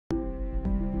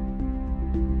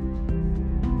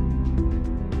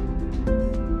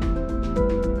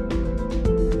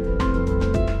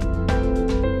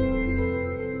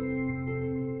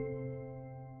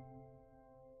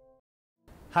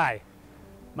Hi,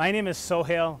 my name is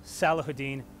Sohail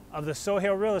Salahuddin of the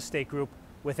Sohail Real Estate Group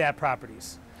with That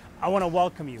Properties. I want to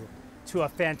welcome you to a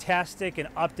fantastic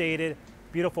and updated,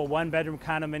 beautiful one-bedroom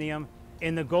condominium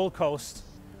in the Gold Coast.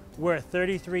 We're at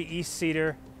 33 East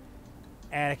Cedar,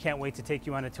 and I can't wait to take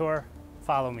you on a tour.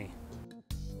 Follow me.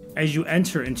 As you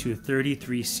enter into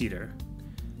 33 Cedar,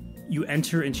 you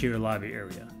enter into your lobby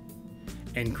area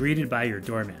and greeted by your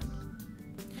doorman.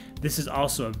 This is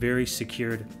also a very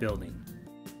secured building.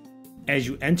 As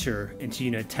you enter into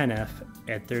Unit 10F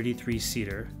at 33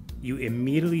 Cedar, you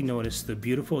immediately notice the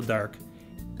beautiful dark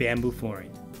bamboo flooring,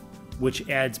 which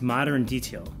adds modern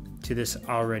detail to this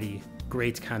already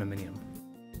great condominium.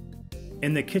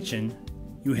 In the kitchen,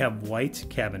 you have white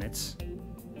cabinets,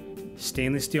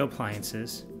 stainless steel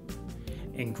appliances,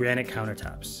 and granite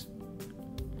countertops.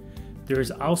 There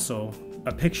is also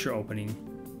a picture opening,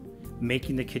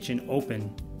 making the kitchen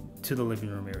open to the living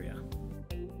room area.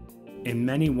 In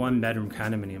many one-bedroom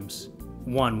condominiums,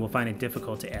 one will find it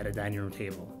difficult to add a dining room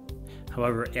table.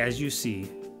 However, as you see,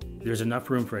 there's enough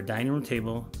room for a dining room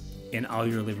table and all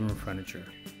your living room furniture.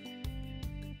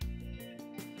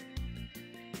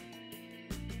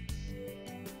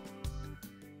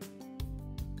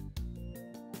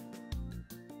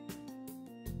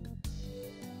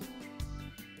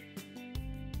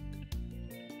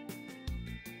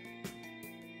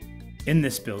 In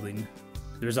this building,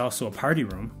 there's also a party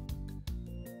room,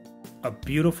 a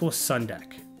beautiful sun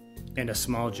deck, and a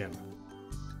small gym.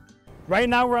 Right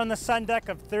now we're on the sun deck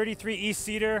of 33 East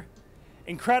Cedar.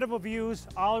 Incredible views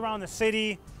all around the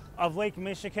city of Lake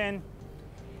Michigan.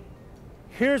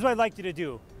 Here's what I'd like you to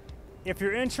do. If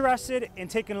you're interested in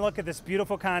taking a look at this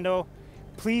beautiful condo,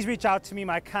 please reach out to me.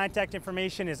 My contact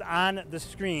information is on the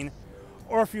screen.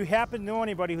 Or if you happen to know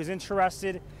anybody who's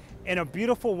interested in a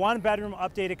beautiful one-bedroom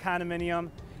updated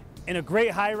condominium in a great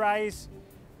high-rise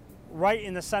right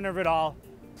in the center of it all,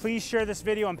 please share this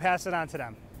video and pass it on to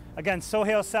them. Again,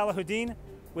 Sohail Salahuddin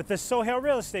with the Sohail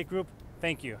Real Estate Group.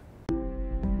 Thank you.